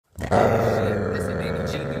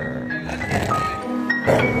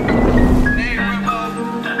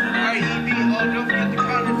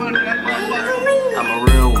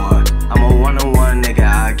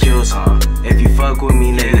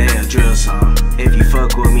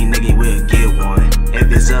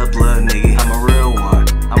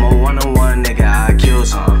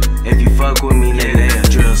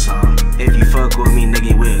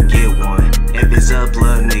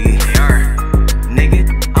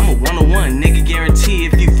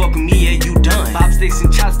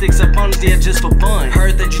sticks up on us, yeah, just for fun.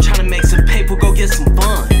 Heard that you tryna make some paper, go get some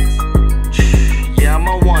fun. Yeah, I'm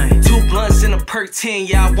on one. 2 blunts and a perk 10,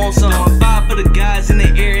 yeah, I want some. 5 for the guys in the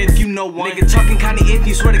air if you know one. Nigga talking kinda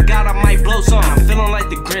iffy, swear to God I might blow some. I'm feeling like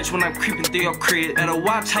the Grinch when I'm creeping through your crib. Better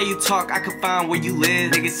watch how you talk, I can find where you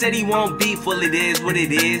live. Nigga said he won't beef, well it is what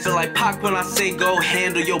it is. Feel like Pac when I say go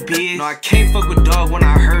handle your biz. No, I can't fuck with dog when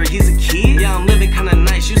I heard he's a kid. Yeah, I'm living kinda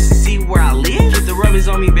nice, you should see where I live. Get the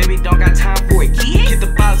rubbies on me, baby, don't got time for a kid. Get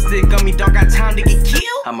the 5 stick on me, don't got time to get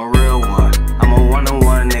killed. I'm a real one, I'm a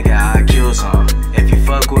one-on-one nigga, I kill some. If you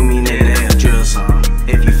fuck with me, nigga, they'll drill some.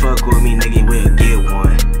 If you fuck with me, nigga, we'll get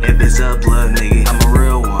one. If it's up, love, nigga, I'm a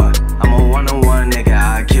real one. I'm a one-on-one nigga,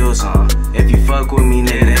 I kill some. If you fuck with me,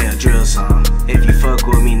 nigga, they'll drill some. If you fuck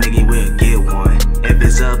with me, nigga, we'll get one. If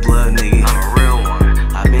it's up, love, nigga, I'm a real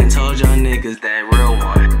one. I've been told y'all niggas that real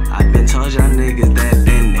one. I've been told y'all niggas that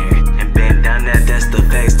been there and been done that, that's the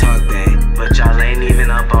facts, talk that. But y'all ain't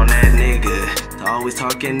even up on that nigga. Always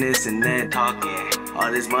talking this and that, talking.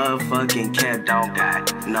 All this motherfucking cap don't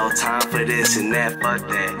got no time for this and that, fuck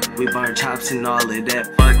that. We burn chops and all of that,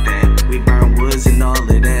 fuck that. We burn woods and all of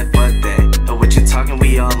that, fuck that. But what you talking,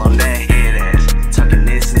 we all on that head ass. Talking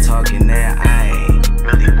this and talking that, I ain't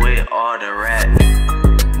really with all the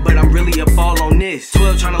rap. But I'm really up all on this.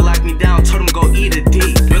 12 tryna lock me down, told him go eat a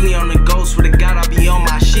dick. Really on the go, swear to God I be on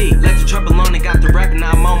my shit. Left the trap alone and got the rap and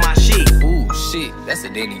now I'm on my shit. Ooh, shit, that's a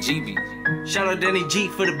Danny G beat. Shout out Danny G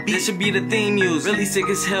for the beat, this should be the theme music. Really sick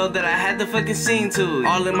as hell that I had to fucking sing to it.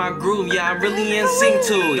 All in my groove, yeah, I really in sync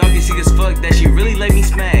to it. Doggy sick as fuck that she really let me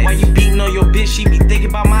smash. Why you beating on your bitch, she be thinking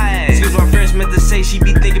about my ass. Excuse my friends meant to say she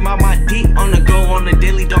be thinking about my dick. On the go, on the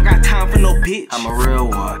daily, don't got time for no bitch. I'm a real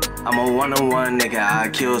one, I'm a one-on-one nigga, I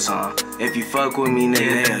kill some. If you fuck with me,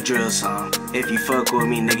 nigga, they'll drill some. If you fuck with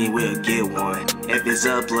me, nigga, we'll get one. If it's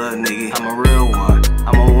up, love, nigga, I'm a real one.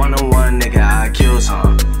 I'm a one-on-one nigga, I kill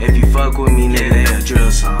some. If you fuck with me, nigga, they'll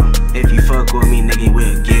drill some. If you fuck with me, nigga,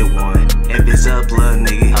 we'll get one. If it's up, love,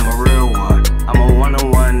 nigga, I'm a real one. I'm a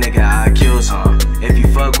one-on-one nigga, I kill some. If you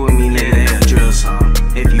fuck with me, nigga, they'll drill some.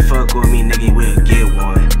 If you fuck with me, nigga, we'll get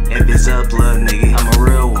one. If it's up, love, nigga, I'm a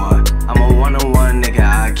real one. I'm a one-on-one nigga,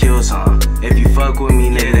 I kill some. If you fuck with me,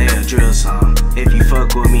 nigga, they'll drill some. If you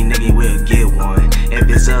fuck with me, nigga, we'll get one. If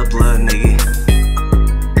it's up, love, nigga.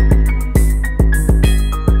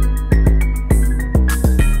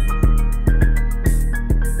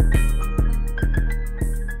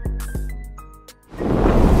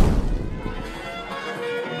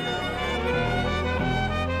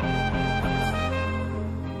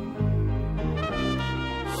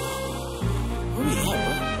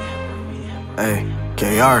 Hey,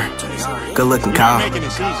 KR, good looking Kyle.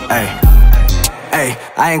 Hey,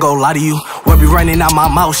 I ain't gonna lie to you. What be running out my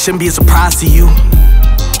mouth shouldn't be a surprise to you.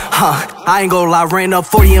 I ain't gonna lie, ran up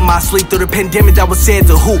 40 in my sleep through the pandemic that was said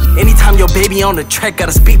to who. Anytime your baby on the track,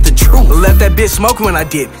 gotta speak the truth. Left that bitch smoking when I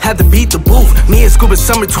did, had to beat the booth. Me and Scuba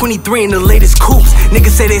Summer 23 in the latest coupes. Niggas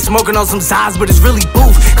say they smoking on some Zaz, but it's really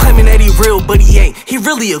booth. Claiming that he real, but he ain't. He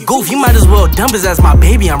really a goof. You might as well dump his ass, my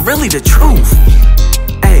baby, I'm really the truth.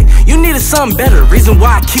 Hey, you needed something better. Reason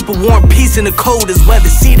why I keep a warm peace in the coldest weather.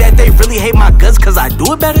 See that they really hate my guts cause I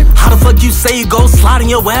do it better? How the fuck you say you go sliding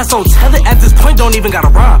your ass on tether? At this point don't even gotta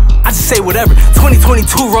rhyme, I just say whatever.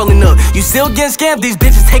 2022 rolling up, you still getting scammed? These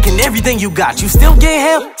bitches taking everything you got, you still getting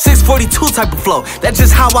ham? 642 type of flow, that's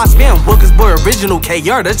just how I spam. Wilkins boy original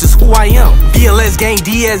KR, that's just who I am. BLS gang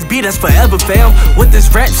DSB, that's forever fam. With this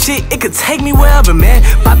rap shit, it could take me wherever, man.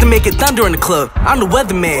 About to make it thunder in the club, I'm the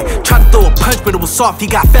weatherman. Tried to throw a punch but it was soft, he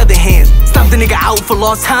got feather hands. Stopped the nigga out for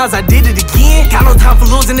lost times, I did it again. Got no time for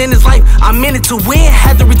losing in his life, I'm in it to win.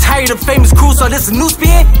 Had to retire the famous crew, so this a new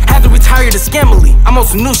spin. Had to retire the Scammerly, I'm on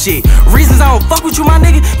some new shit. Reasons I don't fuck with you, my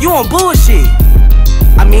nigga, you on bullshit.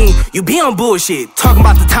 I mean, you be on bullshit. Talking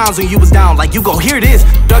about the times when you was down, like you gon' hear this.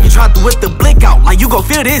 Doggy tried to whip the blick out, like you gon'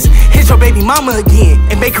 feel this. Hit your baby mama again,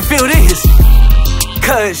 and make her feel this.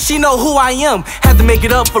 Cause she know who I am. Had to make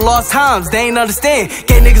it up for lost times, they ain't understand.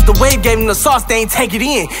 Gave niggas the wave, gave them the sauce, they ain't take it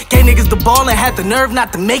in. Gave niggas the ball and had the nerve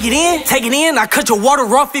not to make it in. Take it in, I cut your water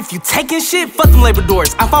off if you taking shit. Fuck them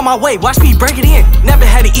labradors, I found my way, watch me break it in. Never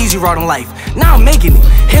had an easy road in life, now I'm making it.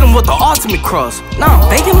 Hit him with the ultimate cross, now I'm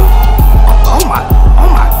baking him. Oh my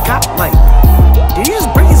god, like, did you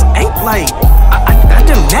just break his ankle? Like, I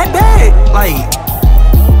did him that bad? Like,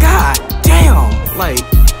 god damn, like,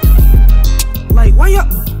 why y'all,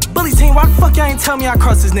 Bully team, why the fuck y'all ain't tell me I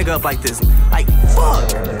crossed this nigga up like this? Like, fuck.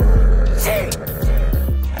 Shit.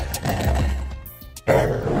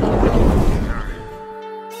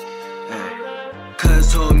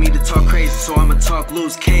 Cuz told me to talk crazy, so I'ma talk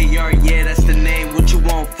loose. KR, yeah, that's the name, what you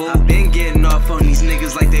want, fool? Been getting off off on these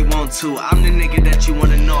niggas like they want to. I'm the nigga that you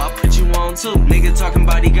wanna know, I put you on too. Nigga talking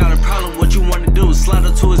about he got a problem, what you wanna do? Slide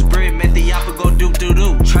up to his bread, make the yappa go do.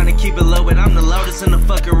 Tryna keep it low, but I'm the loudest in the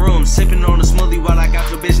fucking room. Sipping on a smoothie while I got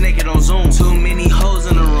your bitch naked on Zoom. Too many hoes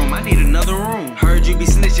in the room, I need another room. Heard you be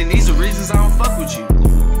snitching, these are reasons I don't fuck with you.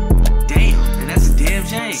 Damn, and that's a damn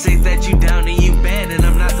shame. Say that you down and you bad and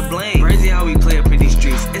I'm not to blame. Crazy how we play up in these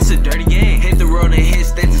streets, it's a dirty game. Hit the road and hit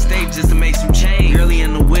stage to stage just to make some change. Girly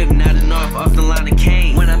in the whip, nodding off the line of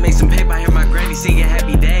cane. When I make some paper, I hear my granny singing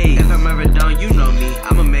happy days. If I'm ever done, you know me,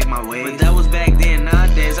 I'ma make my way. But that was back then,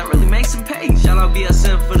 nowadays I really make some pay. Shout out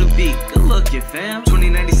BSM for the beat, good looking fam.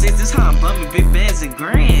 2096, this how I'm bumping big bands and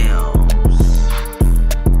grams.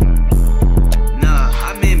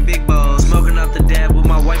 I'm in big balls, smoking up the dab with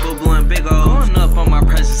my white boy blowing big O's. Going up on my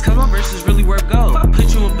presence, cause my verse is really worth gold. If I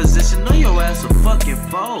put you in position, know your ass a fucking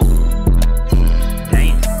foe.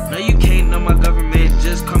 Damn, no you can't know my government,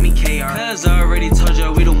 just call me KR. Cause I already told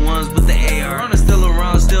y'all we the ones with the AR. Corona still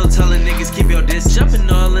around, still telling niggas keep your distance. Jumping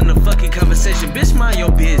all in the fucking conversation, bitch mind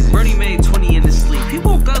your business. Brody made 20 in his sleep, he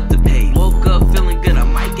woke up to pay. Woke up feeling good, I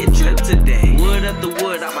might get dripped today. Wood after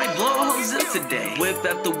wood, I might blow hoes in today. Whip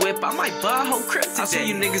after whip, I might buy a whole crib today. I see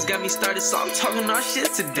you niggas got me started, so I'm talking our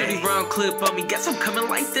shit today. 30 round clip on me, guess I'm coming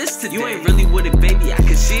like this today. You ain't really with it, baby, I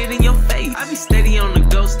can see it in your face. I be steady on the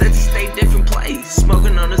go, steady stay different place.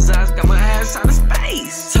 Smoking on the sides, got my ass out of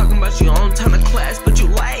space.